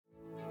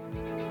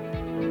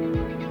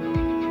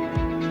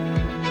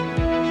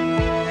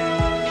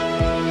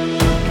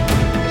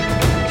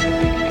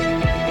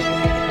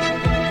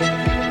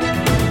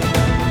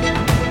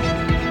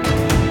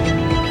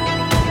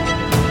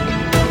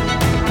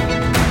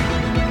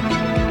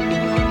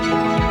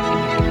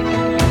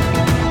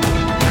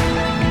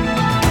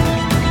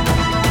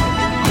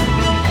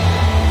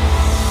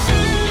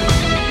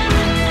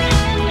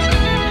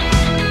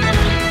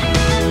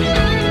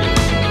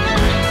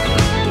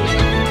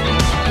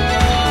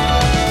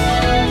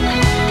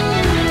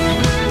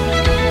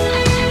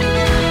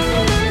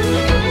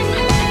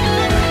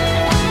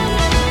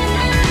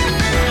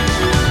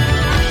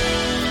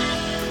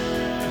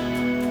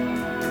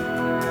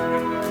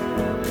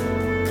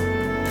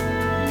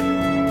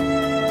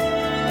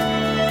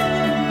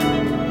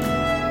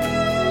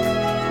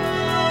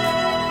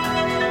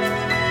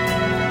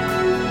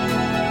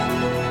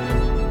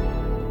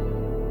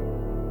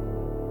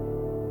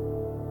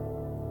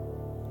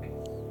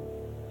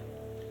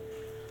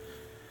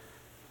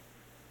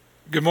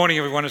Good morning,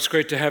 everyone. It's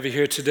great to have you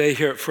here today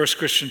here at First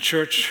Christian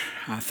Church.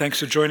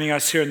 Thanks for joining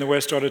us here in the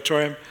West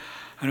Auditorium.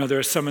 I know there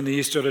are some in the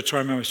East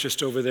Auditorium. I was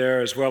just over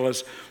there, as well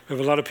as we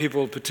have a lot of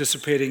people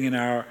participating in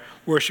our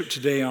worship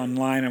today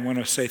online. I want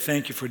to say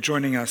thank you for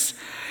joining us.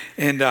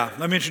 And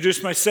let me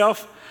introduce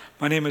myself.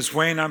 My name is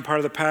Wayne. I'm part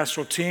of the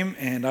pastoral team,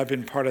 and I've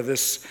been part of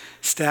this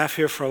staff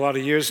here for a lot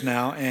of years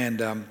now.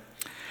 And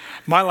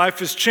my life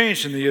has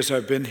changed in the years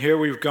I've been here.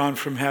 We've gone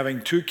from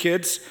having 2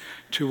 kids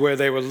to where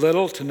they were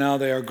little to now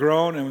they are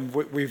grown, and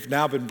we've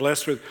now been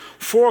blessed with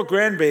 4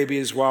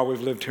 grandbabies while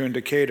we've lived here in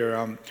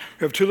Decatur. We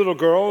have 2 little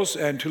girls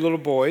and 2 little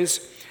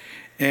boys,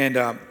 and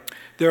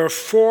there are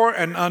 4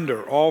 and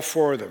under, all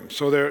 4 of them.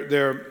 So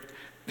they're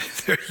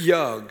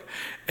young,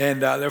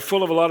 and they're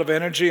full of a lot of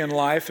energy and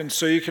life. And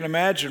so you can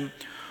imagine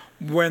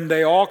when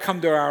they all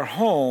come to our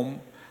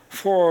home,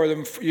 4 of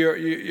them,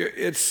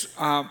 it's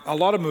a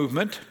lot of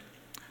movement.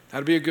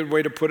 That'd be a good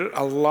way to put it.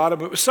 A lot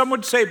of, some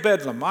would say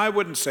bedlam. I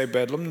wouldn't say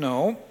bedlam,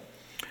 no.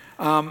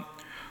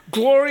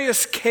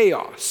 Glorious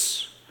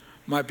chaos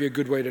might be a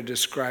good way to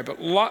describe it.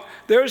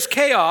 There's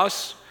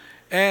chaos,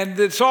 and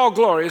it's all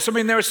glorious. I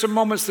mean, there are some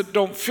moments that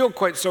don't feel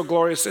quite so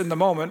glorious in the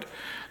moment,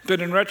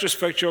 but in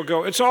retrospect, you'll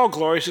go, it's all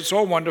glorious, it's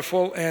all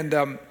wonderful.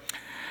 And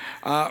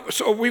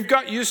so we've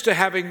got used to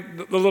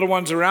having the little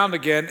ones around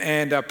again,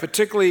 and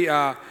particularly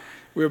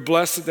we were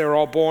blessed that they were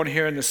all born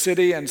here in the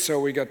city, and so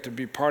we got to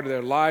be part of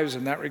their lives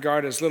in that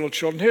regard as little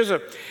children.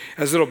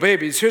 As little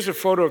babies. Here's a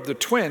photo of the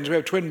twins. We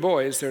have twin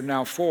boys. They're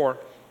now 4.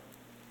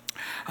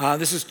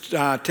 This is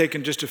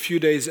taken just a few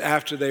days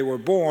after they were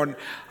born,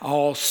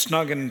 all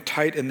snug and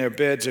tight in their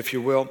beds, if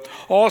you will,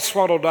 all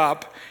swaddled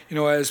up,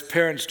 as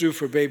parents do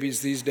for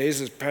babies these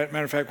days. As a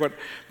matter of fact, what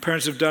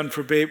parents have done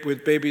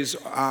with babies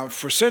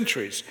for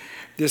centuries.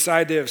 This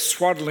idea of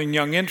swaddling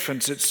young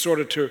infants, it's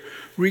sort of to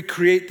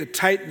recreate the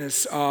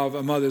tightness of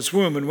a mother's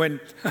womb. And when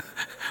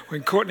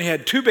Courtney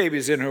had 2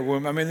 babies in her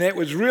womb, I mean, that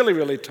was really,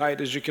 really tight,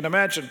 as you can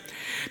imagine.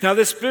 Now,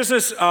 this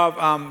business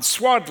of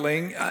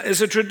swaddling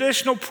is a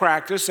traditional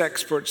practice,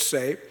 experts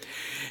say.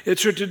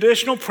 It's a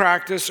traditional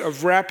practice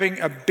of wrapping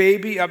a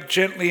baby up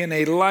gently in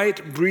a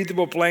light,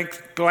 breathable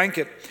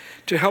blanket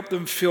to help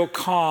them feel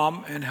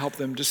calm and help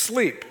them to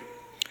sleep.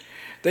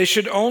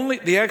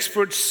 The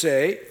experts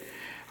say,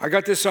 I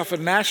got this off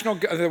of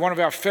one of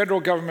our federal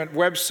government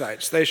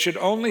websites. They should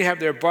only have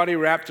their body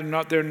wrapped and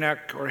not their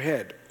neck or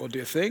head. Well, do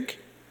you think?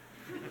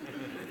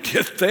 Do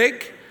you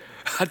think?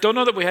 I don't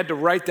know that we had to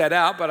write that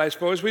out, but I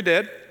suppose we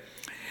did.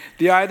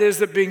 The idea is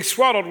that being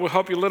swaddled will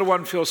help your little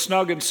one feel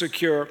snug and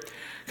secure,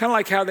 kind of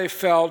like how they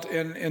felt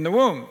in the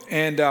womb.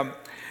 And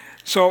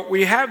so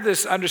we have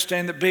this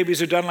understanding that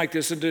babies are done like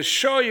this. And to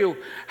show you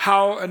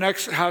how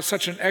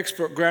such an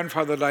expert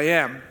grandfather that I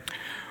am,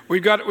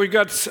 We've got.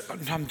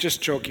 I'm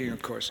just joking,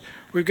 of course.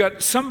 We've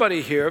got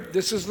somebody here.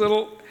 This is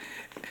little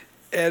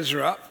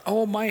Ezra.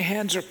 Oh, my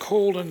hands are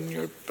cold on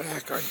your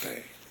back, aren't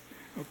they?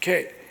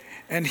 Okay,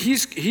 and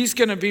he's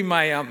going to be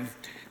my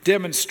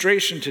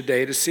demonstration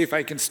today to see if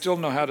I can still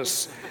know how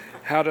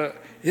to.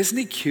 Isn't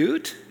he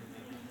cute?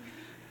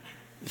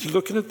 You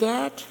looking at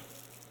that?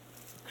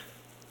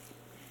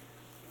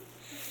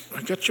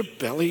 I got your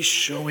belly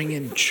showing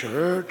in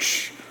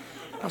church.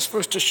 I'm not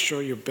supposed to show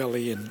your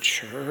belly in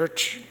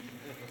church.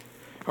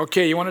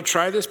 Okay, you want to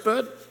try this,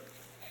 bud?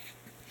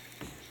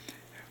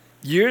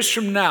 Years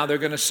from now, they're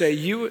going to say,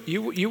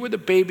 you were the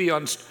baby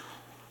on...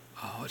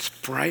 Oh, it's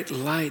bright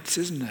lights,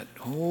 isn't it?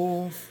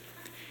 Oh,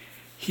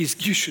 you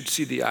should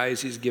see the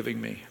eyes he's giving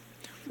me.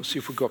 We'll see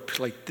if we go up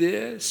like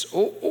this.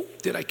 Oh,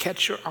 did I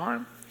catch your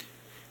arm?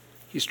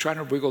 He's trying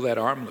to wiggle that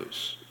arm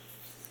loose.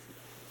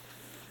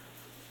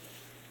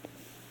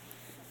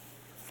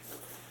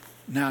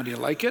 Now, do you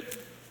like it?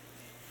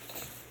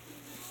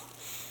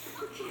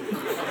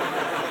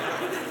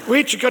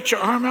 Wait, you got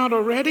your arm out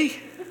already?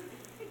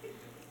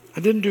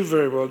 I didn't do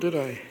very well, did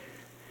I?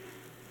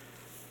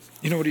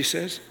 You know what he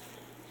says?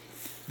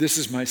 This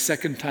is my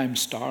 2nd time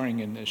starring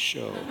in this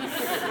show.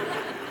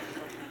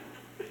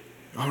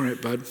 All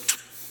right, bud.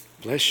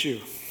 Bless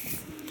you.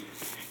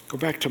 Go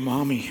back to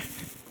mommy.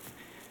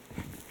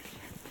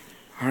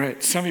 All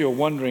right, some of you are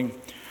wondering,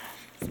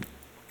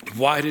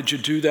 why did you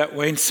do that,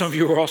 Wayne? Some of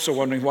you are also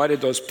wondering, why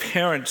did those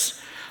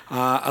parents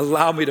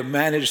allow me to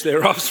manage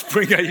their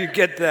offspring? You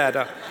get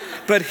that?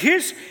 But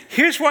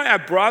here's why I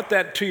brought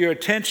that to your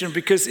attention,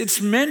 because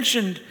it's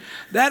mentioned,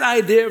 that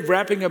idea of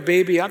wrapping a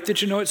baby up.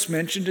 Did you know it's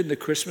mentioned in the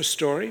Christmas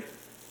story?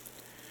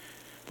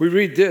 We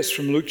read this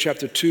from Luke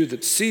chapter 2,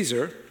 that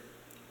Caesar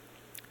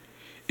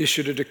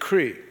issued a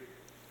decree.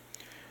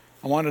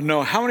 I want to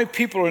know how many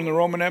people are in the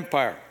Roman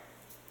Empire.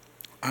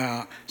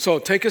 So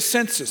take a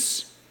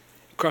census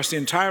across the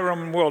entire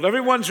Roman world.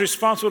 Everyone's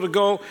responsible to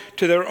go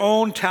to their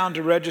own town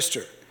to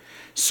register.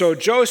 So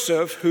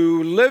Joseph,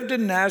 who lived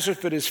in Nazareth,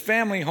 but his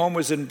family home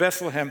was in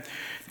Bethlehem,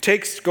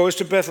 goes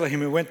to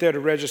Bethlehem. He went there to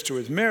register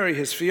with Mary,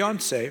 his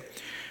fiancée,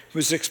 who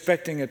was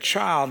expecting a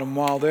child. And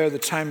while there, the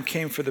time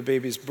came for the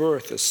baby's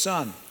birth, a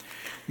son.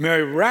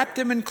 Mary wrapped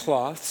him in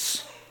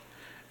cloths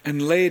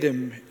and laid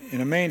him in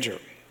a manger.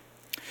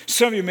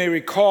 Some of you may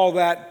recall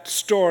that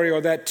story or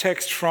that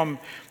text from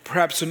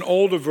perhaps an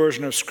older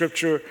version of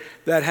Scripture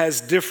that has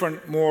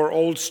different, more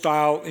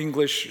old-style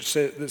English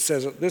that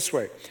says it this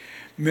way.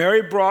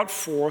 Mary brought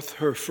forth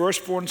her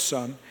firstborn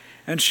son,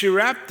 and she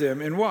wrapped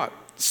him in what?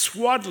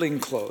 Swaddling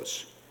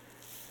clothes.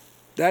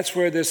 That's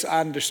where this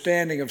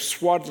understanding of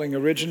swaddling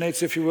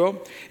originates, if you will.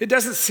 It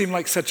doesn't seem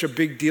like such a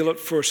big deal at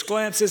first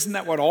glance. Isn't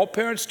that what all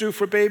parents do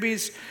for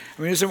babies?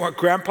 I mean, isn't what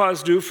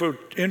grandpas do for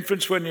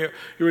infants when you're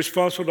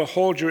responsible to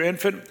hold your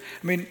infant?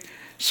 I mean,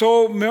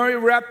 so Mary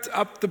wrapped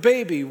up the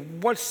baby.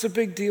 What's the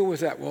big deal with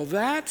that? Well,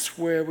 that's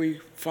where we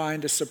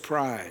find a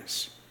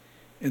surprise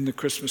in the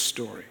Christmas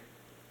story.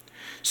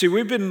 See,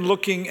 we've been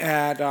looking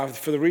at,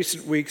 for the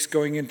recent weeks,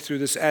 going in through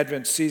this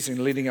Advent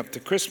season leading up to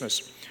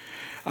Christmas,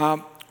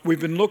 we've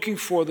been looking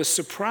for the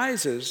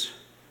surprises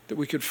that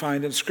we could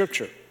find in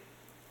Scripture.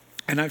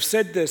 And I've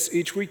said this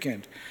each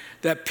weekend,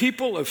 that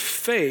people of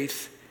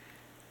faith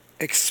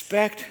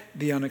expect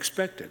the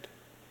unexpected.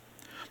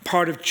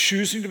 Part of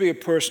choosing to be a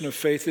person of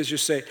faith is you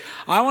say,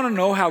 I want to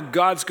know how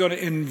God's going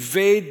to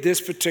invade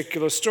this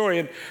particular story.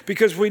 And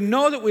because we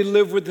know that we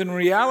live within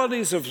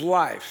realities of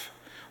life,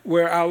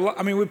 where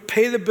we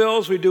pay the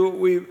bills, we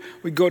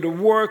go to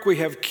work, we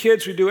have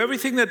kids, we do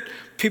everything that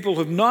people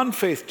of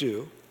non-faith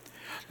do.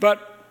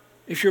 But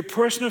if you're a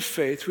person of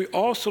faith, we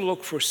also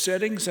look for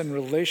settings and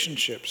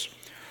relationships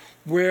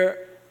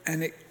where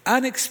an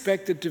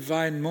unexpected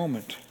divine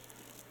moment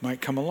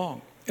might come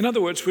along. In other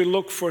words, we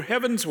look for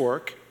heaven's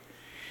work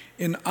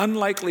in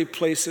unlikely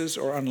places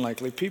or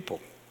unlikely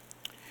people.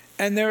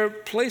 And there are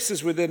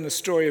places within the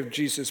story of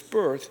Jesus'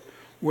 birth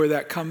where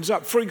that comes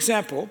up. For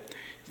example,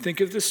 think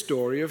of the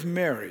story of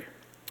Mary.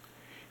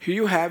 Here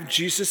you have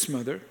Jesus'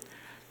 mother,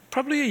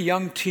 probably a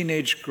young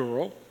teenage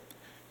girl,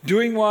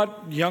 doing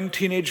what young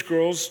teenage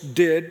girls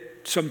did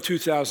some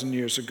 2,000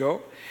 years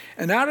ago.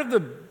 And out of the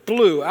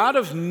blue, out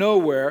of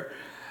nowhere,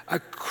 a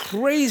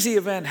crazy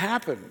event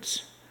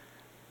happens.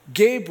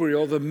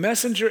 Gabriel, the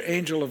messenger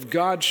angel of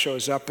God,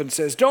 shows up and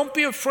says, don't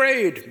be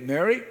afraid,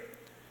 Mary.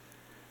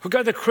 We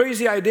got the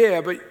crazy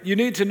idea, but you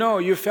need to know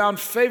you found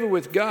favor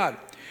with God.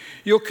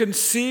 You'll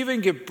conceive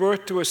and give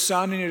birth to a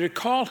son, and you're to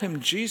call him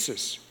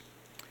Jesus.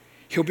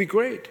 He'll be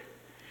great.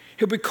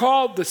 He'll be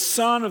called the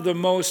Son of the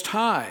Most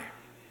High.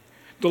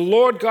 The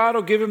Lord God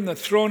will give him the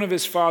throne of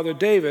his father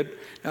David.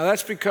 Now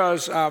that's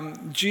because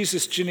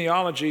Jesus'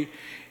 genealogy,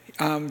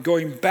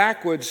 going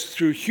backwards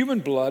through human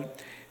blood,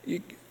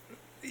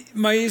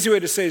 my easy way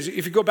to say is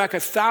if you go back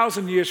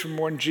 1,000 years from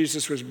when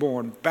Jesus was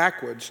born,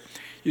 backwards,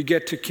 you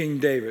get to King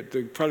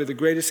David, probably the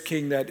greatest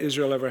king that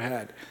Israel ever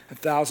had,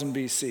 1000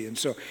 BC. And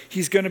so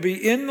he's going to be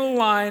in the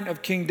line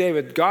of King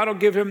David.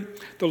 The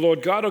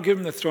Lord God will give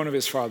him the throne of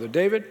his father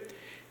David.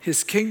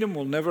 His kingdom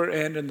will never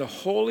end, and the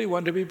Holy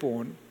One to be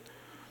born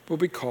will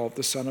be called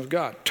the Son of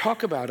God.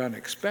 Talk about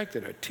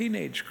unexpected, a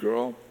teenage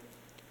girl.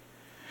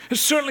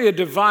 It's certainly a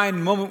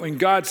divine moment when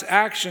God's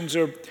actions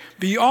are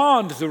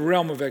beyond the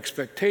realm of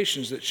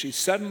expectations, that she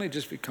suddenly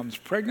just becomes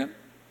pregnant.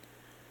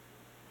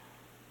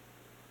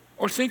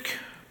 Or think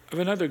of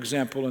another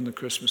example in the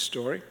Christmas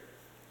story.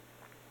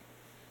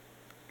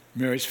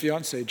 Mary's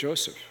fiancé,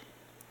 Joseph.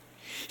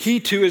 He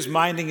too is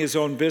minding his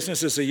own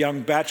business as a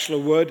young bachelor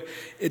would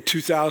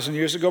 2,000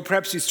 years ago.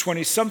 Perhaps he's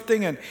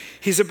 20-something and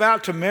he's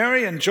about to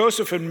marry. And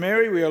Joseph and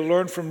Mary, we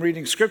learn from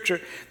reading Scripture,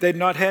 they'd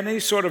not had any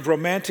sort of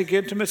romantic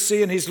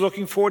intimacy, and he's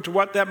looking forward to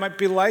what that might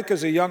be like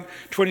as a young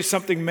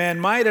 20-something man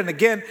might. And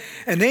again,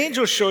 an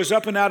angel shows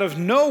up, and out of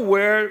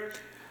nowhere,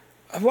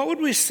 what would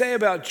we say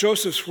about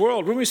Joseph's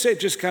world? Wouldn't we say it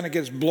just kind of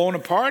gets blown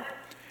apart?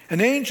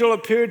 An angel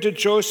appeared to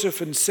Joseph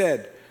and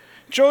said,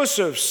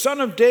 Joseph, son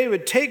of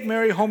David, take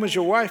Mary home as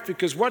your wife,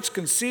 because what's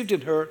conceived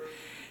in her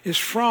is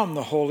from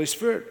the Holy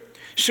Spirit.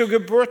 She'll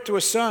give birth to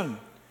a son.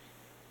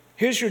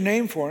 Here's your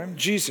name for him,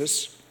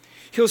 Jesus.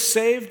 He'll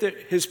save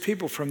his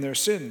people from their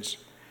sins.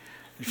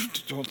 You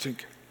don't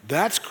think,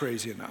 that's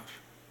crazy enough.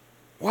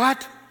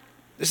 What?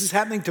 This is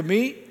happening to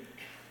me?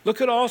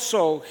 Look at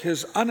also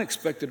his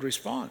unexpected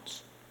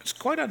response. It's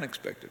quite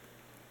unexpected.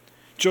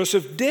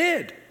 Joseph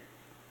did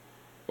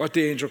what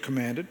the angel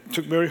commanded,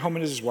 took Mary home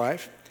as his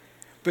wife.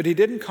 But he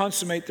didn't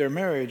consummate their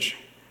marriage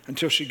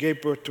until she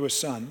gave birth to a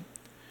son,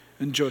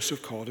 and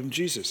Joseph called him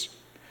Jesus.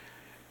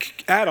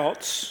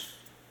 Adults,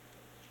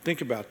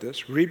 think about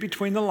this. Read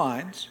between the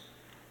lines.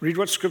 Read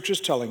what Scripture is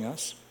telling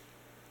us.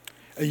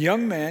 A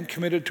young man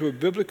committed to a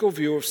biblical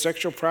view of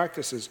sexual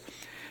practices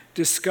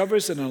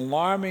discovers an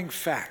alarming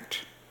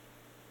fact.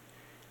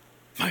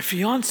 My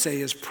fiancée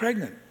is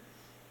pregnant.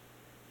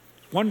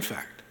 One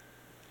fact.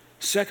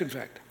 Second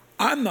fact,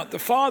 I'm not the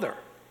father.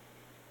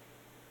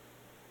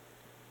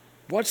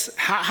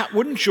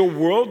 Wouldn't your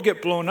world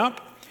get blown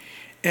up?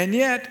 And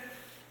yet,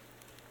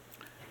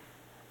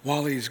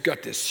 while he's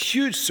got this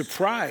huge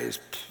surprise,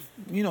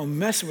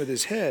 messing with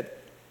his head,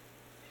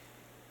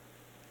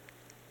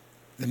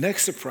 the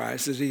next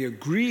surprise is he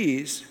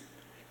agrees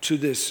to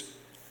this,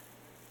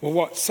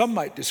 what some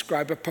might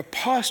describe a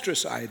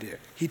preposterous idea.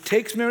 He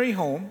takes Mary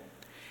home,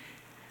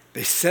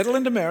 they settle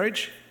into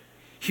marriage,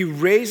 He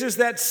raises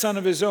that son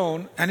of his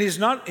own, and he's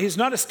not a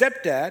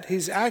stepdad.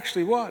 He's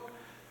actually what?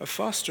 A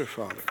foster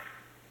father.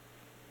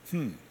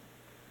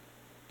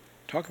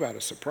 Talk about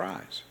a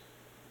surprise.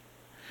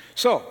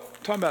 So,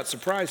 talking about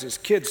surprises,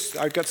 kids,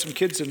 I've got some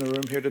kids in the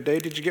room here today.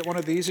 Did you get one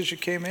of these as you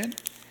came in?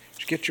 Did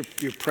you get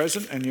your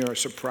present and your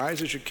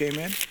surprise as you came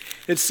in?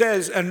 It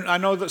says, and I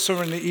know that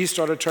some in the East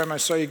Auditorium, I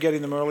saw you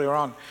getting them earlier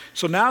on.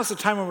 So now's the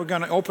time when we're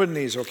going to open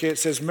these, okay? It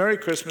says, Merry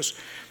Christmas.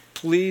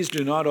 Please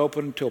do not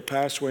open until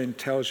Pastor Wayne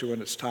tells you when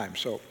it's time.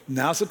 So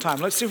now's the time.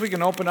 Let's see if we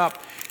can open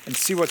up and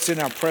see what's in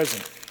our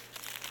present.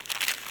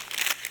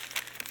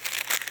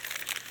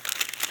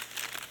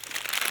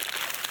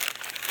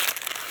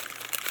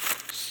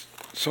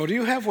 So do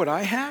you have what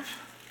I have?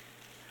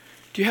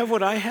 Do you have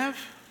what I have?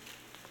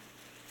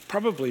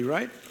 Probably,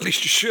 right? At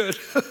least you should.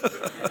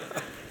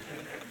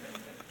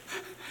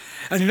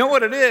 And you know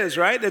what it is,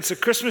 right? It's a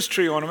Christmas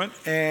tree ornament.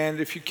 And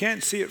if you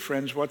can't see it,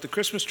 friends, what the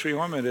Christmas tree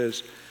ornament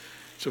is,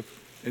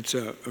 it's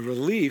a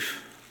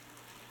relief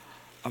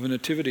of a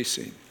nativity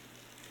scene.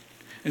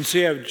 And so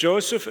you have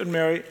Joseph and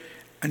Mary,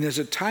 and there's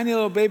a tiny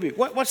little baby.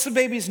 What's the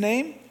baby's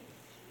name?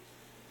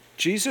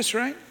 Jesus,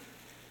 right?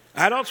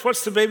 Adults,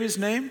 what's the baby's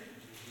name?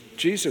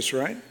 Jesus,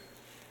 right?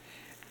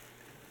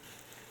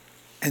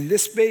 And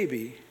this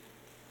baby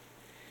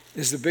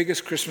is the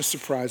biggest Christmas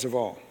surprise of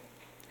all.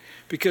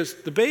 Because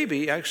the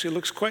baby actually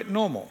looks quite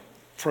normal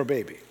for a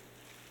baby.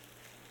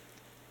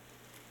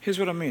 Here's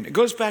what I mean. It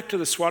goes back to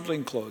the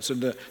swaddling clothes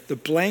and the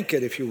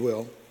blanket, if you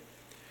will,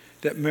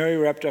 that Mary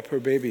wrapped up her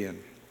baby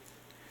in.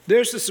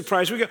 There's the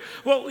surprise.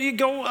 We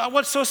go,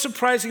 what's so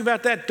surprising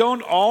about that?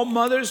 Don't all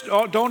mothers,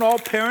 don't all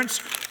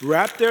parents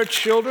wrap their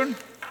children?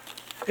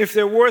 If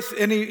they're worth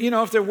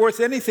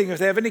anything, if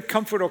they have any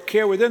comfort or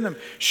care within them,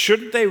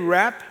 shouldn't they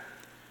wrap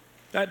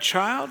that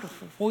child?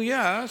 Well,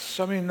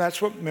 yes. I mean,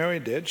 that's what Mary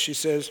did. She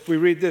says, we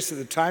read this, that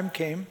the time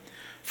came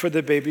for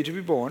the baby to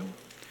be born.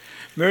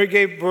 Mary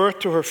gave birth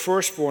to her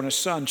firstborn, a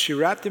son. She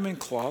wrapped him in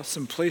cloths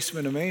and placed him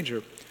in a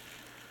manger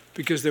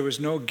because there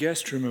was no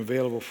guest room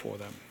available for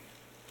them.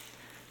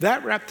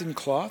 That wrapped in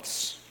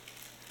cloths,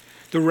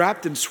 the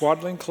wrapped in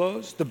swaddling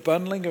clothes, the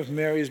bundling of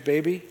Mary's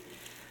baby,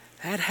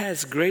 that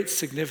has great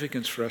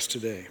significance for us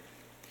today.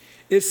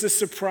 It's the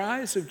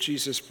surprise of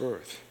Jesus'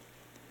 birth.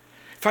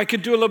 If I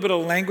could do a little bit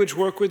of language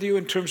work with you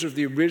in terms of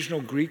the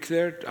original Greek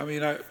there,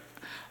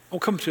 I'll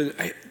come to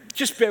it.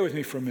 Just bear with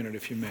me for a minute,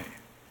 if you may.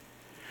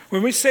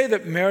 When we say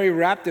that Mary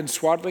wrapped in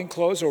swaddling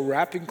clothes or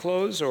wrapping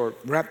clothes or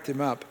wrapped him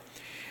up,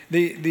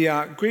 the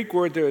Greek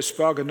word there is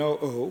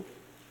spaganoo,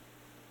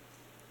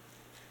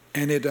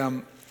 and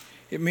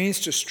it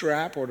means to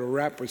strap or to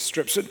wrap with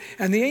strips.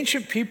 And the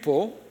ancient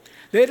people,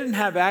 they didn't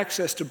have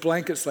access to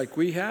blankets like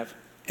we have.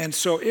 And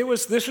so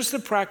this was the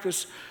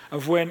practice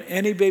of when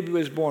any baby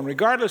was born,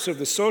 regardless of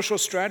the social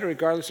strata,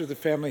 regardless if the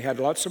family had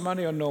lots of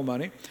money or no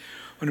money.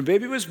 When a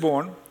baby was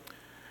born,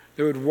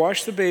 they would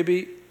wash the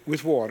baby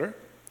with water,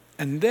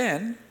 and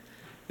then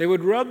they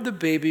would rub the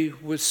baby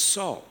with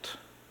salt.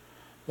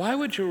 Why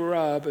would you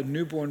rub a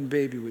newborn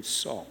baby with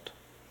salt?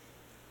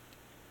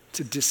 It's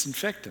a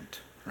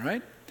disinfectant,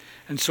 right?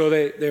 And so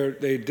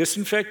they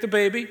disinfect the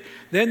baby.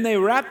 Then they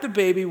wrap the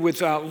baby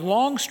with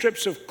long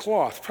strips of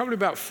cloth, probably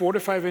about 4 to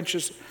 5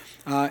 inches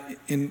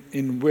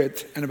in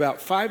width and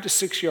about 5 to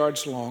 6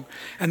 yards long.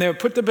 And they would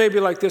put the baby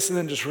like this and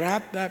then just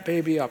wrap that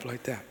baby up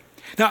like that.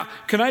 Now,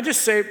 can I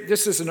just say,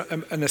 this is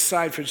an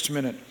aside for just a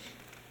minute.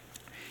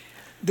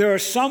 There are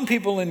some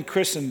people in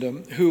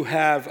Christendom who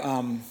have,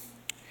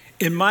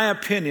 in my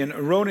opinion,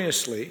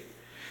 erroneously,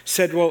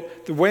 said, well,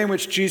 the way in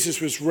which Jesus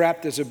was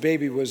wrapped as a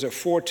baby was a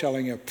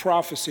foretelling, a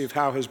prophecy of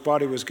how his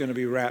body was going to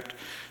be wrapped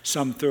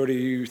some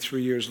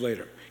 33 years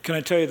later. Can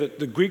I tell you that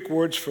the Greek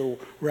words for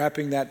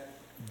wrapping that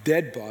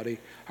dead body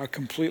are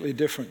completely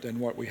different than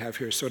what we have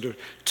here. So to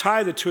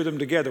tie the two of them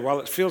together, while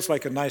it feels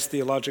like a nice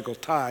theological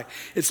tie,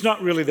 it's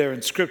not really there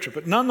in Scripture.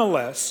 But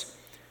nonetheless,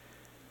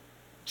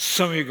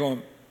 some of you are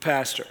going,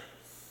 Pastor,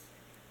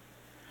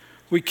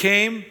 we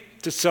came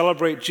to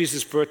celebrate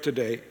Jesus' birth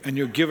today, and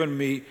you're giving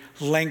me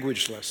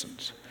language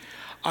lessons.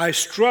 I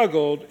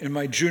struggled in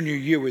my junior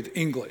year with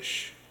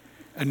English,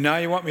 and now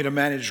you want me to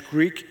manage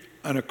Greek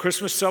on a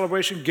Christmas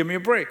celebration? Give me a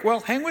break. Well,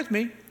 hang with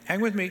me.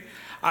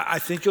 I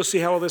think you'll see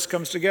how all this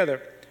comes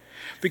together.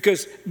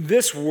 Because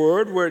this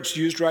word, where it's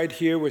used right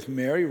here with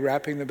Mary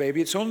wrapping the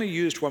baby, it's only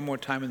used one more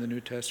time in the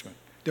New Testament.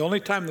 The only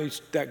time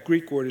that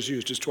Greek word is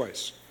used is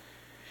twice.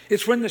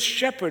 It's when the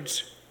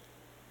shepherds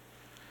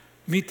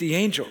meet the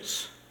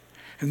angels.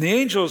 And the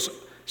angels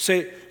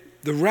say,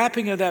 the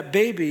wrapping of that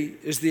baby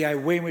is the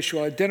way in which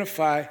you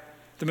identify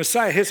the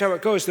Messiah. Here's how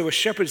it goes. There were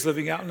shepherds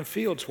living out in the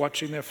fields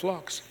watching their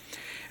flocks.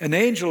 An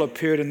angel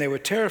appeared and they were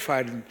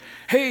terrified. And,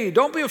 hey,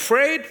 don't be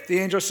afraid, the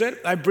angel said.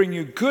 I bring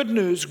you good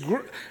news,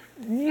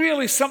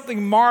 really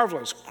something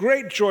marvelous,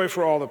 great joy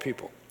for all the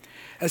people.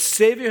 A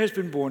Savior has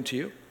been born to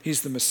you.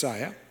 He's the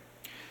Messiah.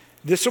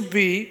 This will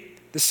be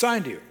the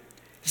sign to you.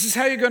 This is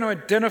how you're going to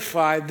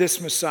identify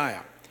this Messiah.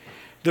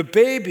 The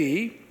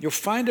baby, you'll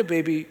find a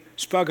baby,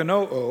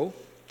 spaganoo,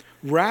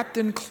 wrapped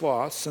in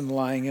cloths and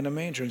lying in a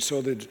manger. And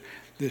so the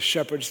the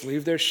shepherds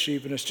leave their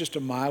sheep, and it's just a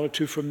mile or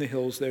two from the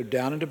hills. They're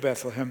down into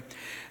Bethlehem.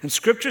 And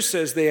Scripture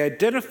says they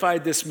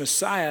identified this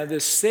Messiah,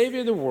 this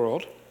Savior of the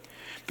world,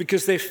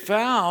 because they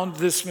found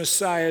this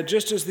Messiah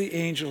just as the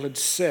angel had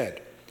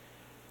said,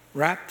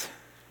 wrapped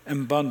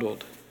and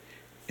bundled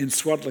in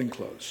swaddling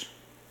clothes.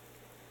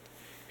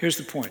 Here's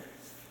the point.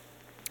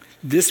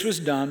 This was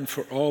done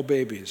for all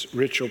babies,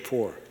 rich or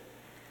poor.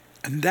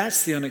 And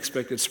that's the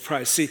unexpected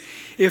surprise. See,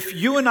 if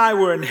you and I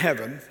were in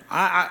heaven,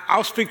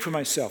 I'll speak for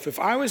myself. If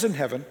I was in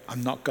heaven,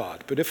 I'm not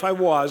God, but if I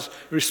was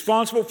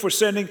responsible for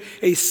sending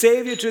a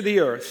Savior to the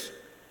earth,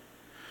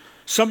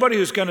 somebody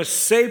who's going to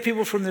save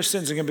people from their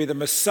sins and going to be the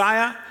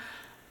Messiah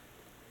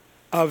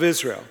of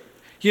Israel,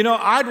 you know,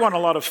 I'd want a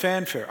lot of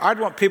fanfare. I'd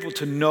want people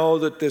to know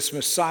that this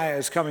Messiah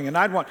is coming. And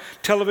I'd want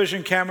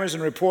television cameras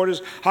and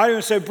reporters. I'd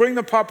even say, bring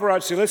the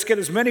paparazzi. Let's get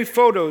as many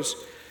photos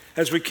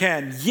as we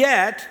can.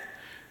 Yet,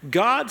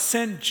 God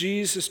sent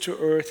Jesus to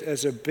earth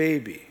as a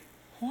baby.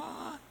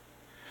 What?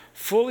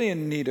 Fully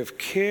in need of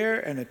care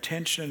and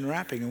attention and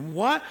wrapping. And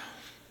what?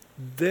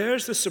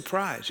 There's the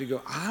surprise. You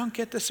go, I don't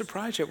get the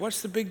surprise yet.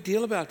 What's the big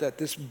deal about that?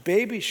 This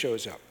baby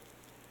shows up.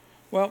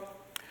 Well,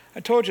 I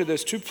told you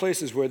there's two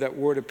places where that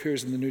word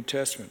appears in the New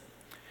Testament.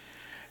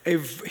 A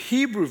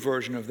Hebrew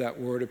version of that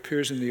word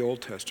appears in the Old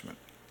Testament.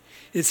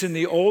 It's in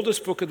the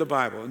oldest book of the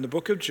Bible, in the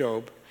book of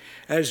Job.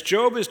 As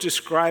Job is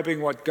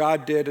describing what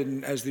God did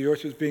and as the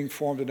earth was being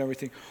formed and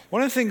everything,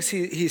 one of the things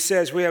he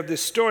says, we have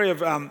this story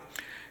of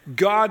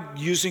God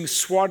using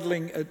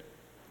swaddling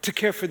to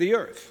care for the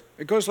earth.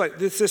 It goes like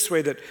this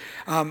way, that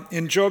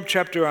in Job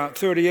chapter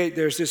 38,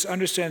 there's this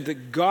understanding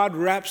that God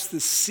wraps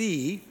the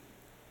sea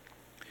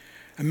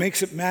and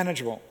makes it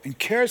manageable and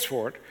cares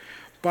for it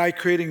by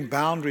creating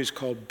boundaries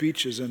called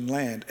beaches and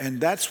land. And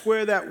that's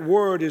where that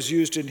word is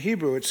used in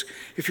Hebrew. It's,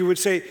 if you would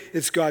say,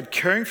 it's God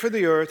caring for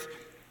the earth.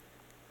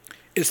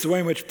 It's the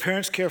way in which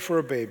parents care for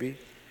a baby.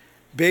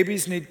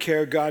 Babies need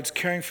care. God's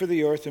caring for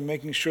the earth and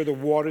making sure the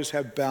waters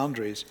have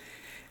boundaries.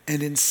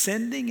 And in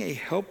sending a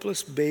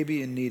helpless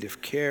baby in need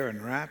of care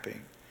and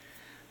wrapping,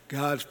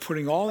 God's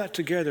putting all that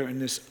together in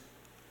this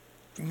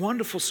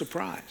wonderful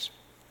surprise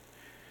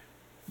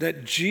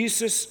that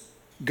Jesus,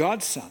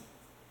 God's Son,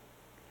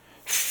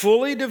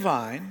 fully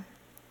divine,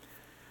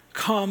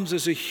 comes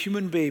as a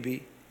human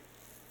baby,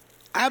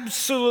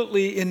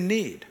 absolutely in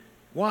need.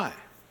 Why?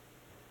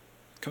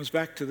 It comes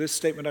back to this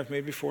statement I've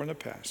made before in the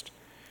past.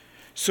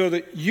 So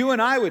that you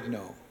and I would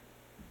know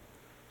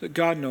that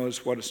God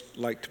knows what it's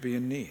like to be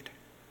in need.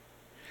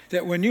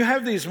 That when you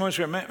have these moments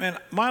where, man,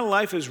 my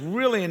life is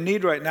really in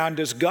need right now, and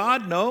does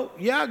God know?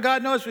 Yeah,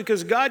 God knows,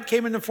 because God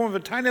came in the form of a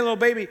tiny little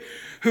baby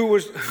who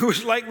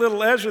was like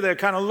little Ezra there,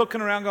 kind of looking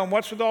around going,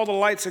 what's with all the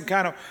lights, and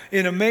kind of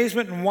in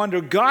amazement and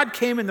wonder. God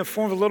came in the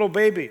form of a little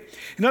baby.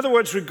 In other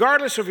words,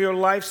 regardless of your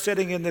life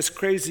setting in this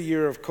crazy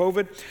year of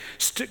COVID,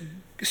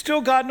 still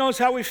God knows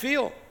how we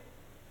feel.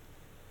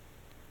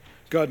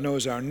 God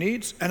knows our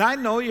needs. And I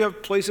know you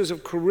have places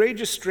of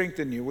courageous strength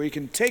in you where you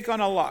can take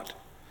on a lot.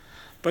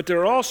 But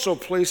there are also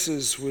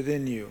places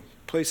within you,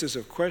 places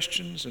of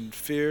questions and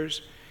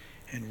fears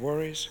and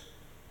worries.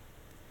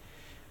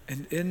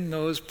 And in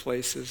those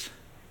places,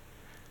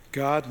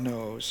 God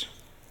knows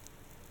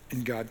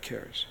and God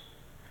cares.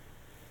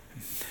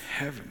 And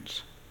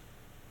heavens,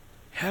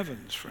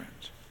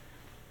 friends.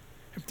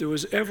 If there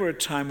was ever a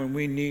time when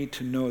we need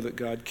to know that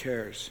God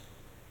cares,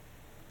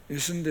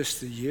 isn't this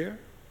the year?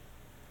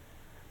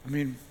 I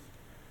mean,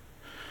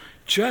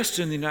 just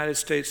in the United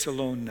States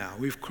alone now,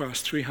 we've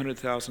crossed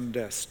 300,000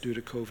 deaths due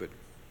to COVID.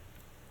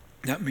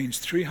 That means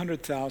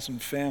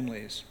 300,000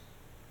 families,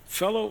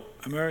 fellow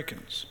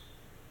Americans,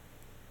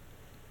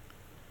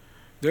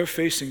 they're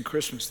facing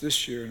Christmas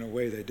this year in a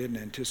way they didn't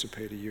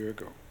anticipate a year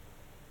ago.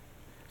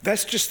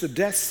 That's just the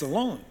deaths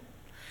alone.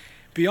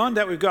 Beyond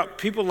that, we've got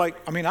people like,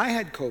 I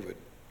had COVID.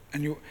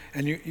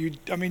 And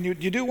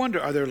you do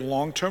wonder, are there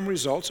long-term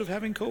results of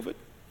having COVID?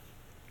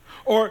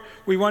 Or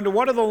we wonder,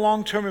 what are the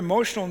long-term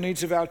emotional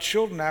needs of our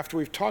children after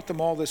we've taught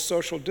them all this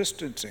social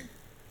distancing?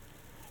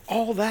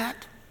 All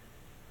that.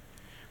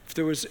 If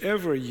there was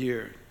ever a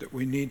year that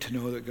we need to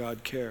know that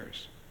God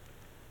cares,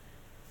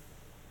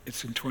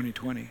 it's in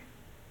 2020.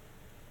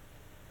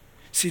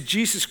 See,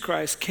 Jesus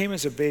Christ came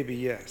as a baby,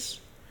 yes.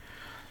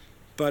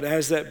 But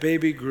as that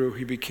baby grew,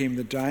 he became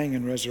the dying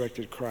and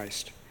resurrected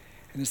Christ.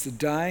 And as the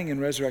dying and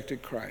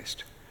resurrected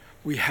Christ,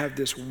 we have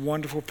this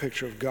wonderful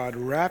picture of God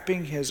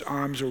wrapping his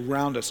arms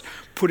around us,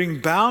 putting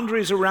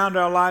boundaries around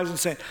our lives and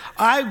saying,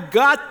 I've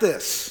got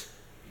this.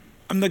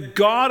 I'm the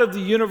God of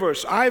the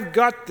universe. I've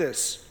got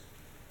this.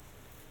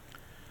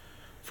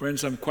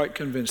 Friends, I'm quite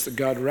convinced that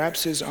God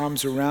wraps his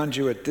arms around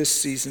you at this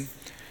season,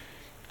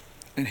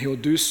 and he'll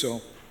do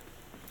so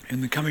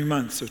in the coming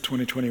months of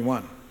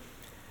 2021.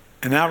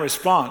 And our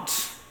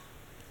response,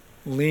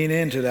 lean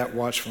into that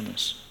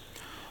watchfulness.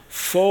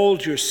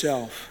 Fold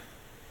yourself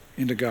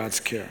into God's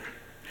care.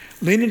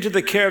 Lean into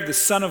the care of the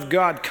Son of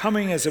God,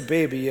 coming as a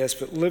baby, yes,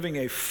 but living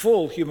a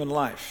full human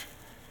life,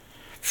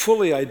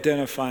 fully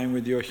identifying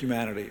with your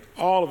humanity,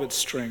 all of its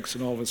strengths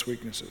and all of its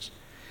weaknesses.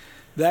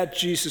 That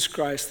Jesus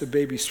Christ, the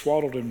baby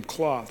swaddled in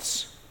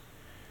cloths,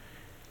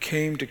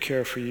 came to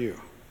care for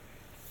you.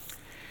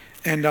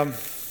 And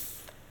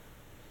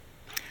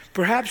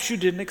perhaps you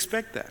didn't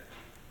expect that.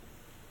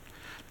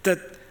 That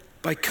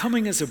by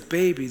coming as a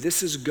baby,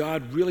 this is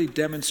God really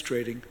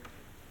demonstrating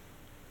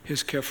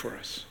his care for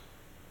us.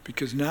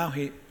 Because now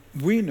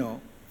we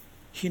know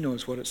he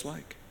knows what it's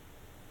like.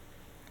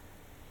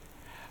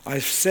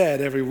 I've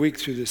said every week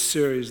through this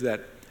series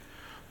that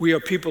we are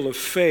people of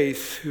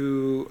faith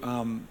who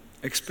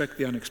expect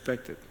the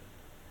unexpected.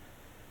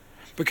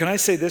 But can I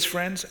say this,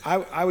 friends?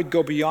 I would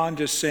go beyond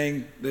just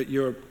saying that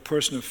you're a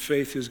person of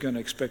faith who's going to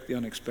expect the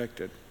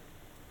unexpected.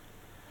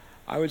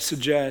 I would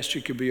suggest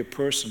you could be a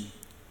person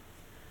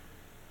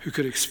who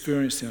could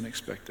experience the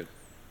unexpected.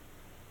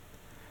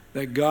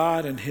 That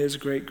God and his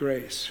great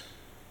grace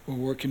will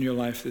work in your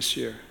life this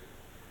year.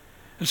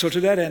 And so to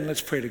that end,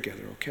 let's pray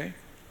together, okay?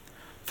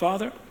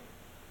 Father,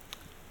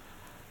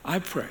 I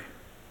pray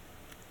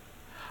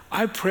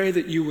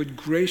that you would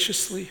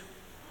graciously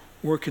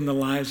work in the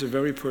lives of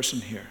every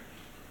person here.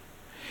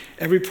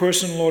 Every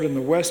person, Lord, in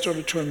the West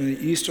Auditorium, in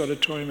the East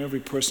Auditorium, every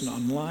person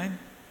online.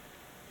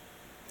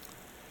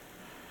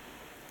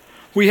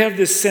 We have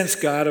this sense,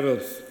 God, of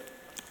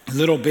a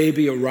little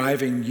baby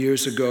arriving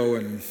years ago,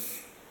 and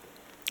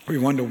we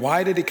wonder,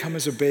 why did he come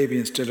as a baby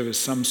instead of as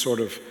some sort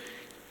of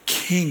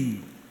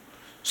king,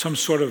 some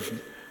sort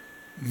of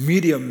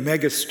media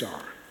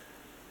megastar?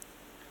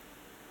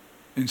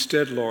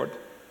 Instead, Lord,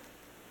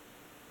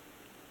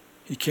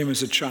 he came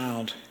as a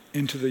child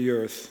into the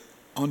earth,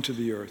 onto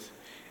the earth,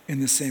 in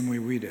the same way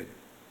we did.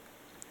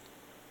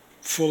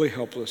 Fully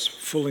helpless,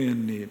 fully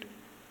in need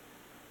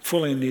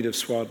of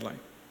swaddling.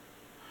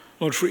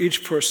 Lord, for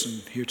each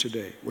person here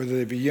today, whether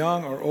they be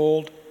young or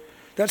old,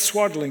 that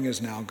swaddling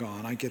is now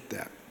gone. I get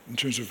that in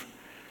terms of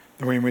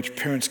the way in which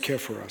parents care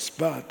for us.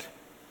 But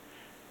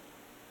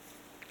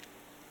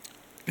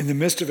in the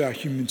midst of our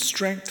human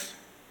strength,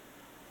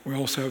 we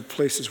also have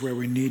places where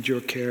we need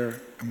your care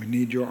and we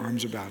need your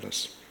arms about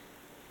us.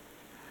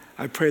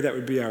 I pray that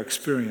would be our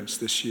experience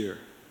this year,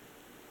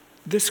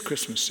 this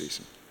Christmas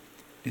season,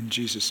 in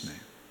Jesus'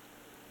 name.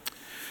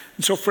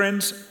 And so,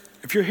 friends,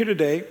 if you're here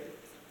today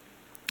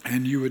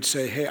and you would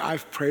say, hey,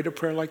 I've prayed a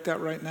prayer like that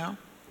right now,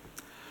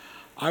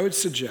 I would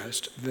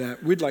suggest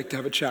that we'd like to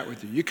have a chat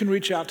with you. You can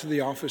reach out to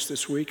the office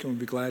this week and we'd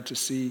be glad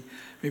to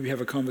maybe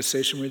have a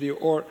conversation with you.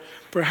 Or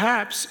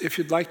perhaps, if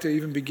you'd like to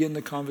even begin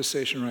the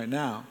conversation right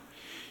now,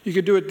 you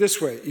could do it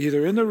this way,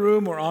 either in the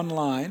room or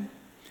online.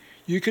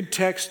 You could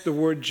text the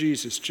word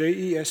Jesus,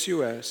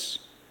 J-E-S-U-S,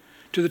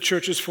 to the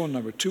church's phone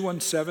number,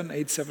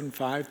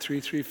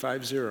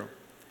 217-875-3350.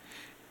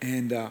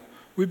 And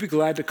we'd be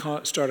glad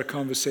to start a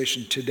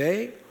conversation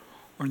today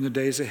or in the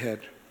days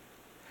ahead,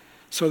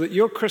 so that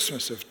your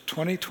Christmas of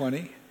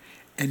 2020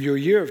 and your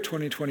year of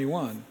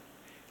 2021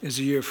 is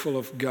a year full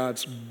of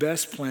God's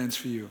best plans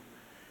for you.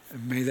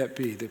 And may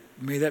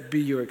that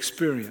be your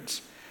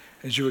experience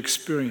as you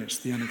experience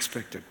the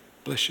unexpected.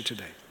 Bless you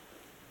today.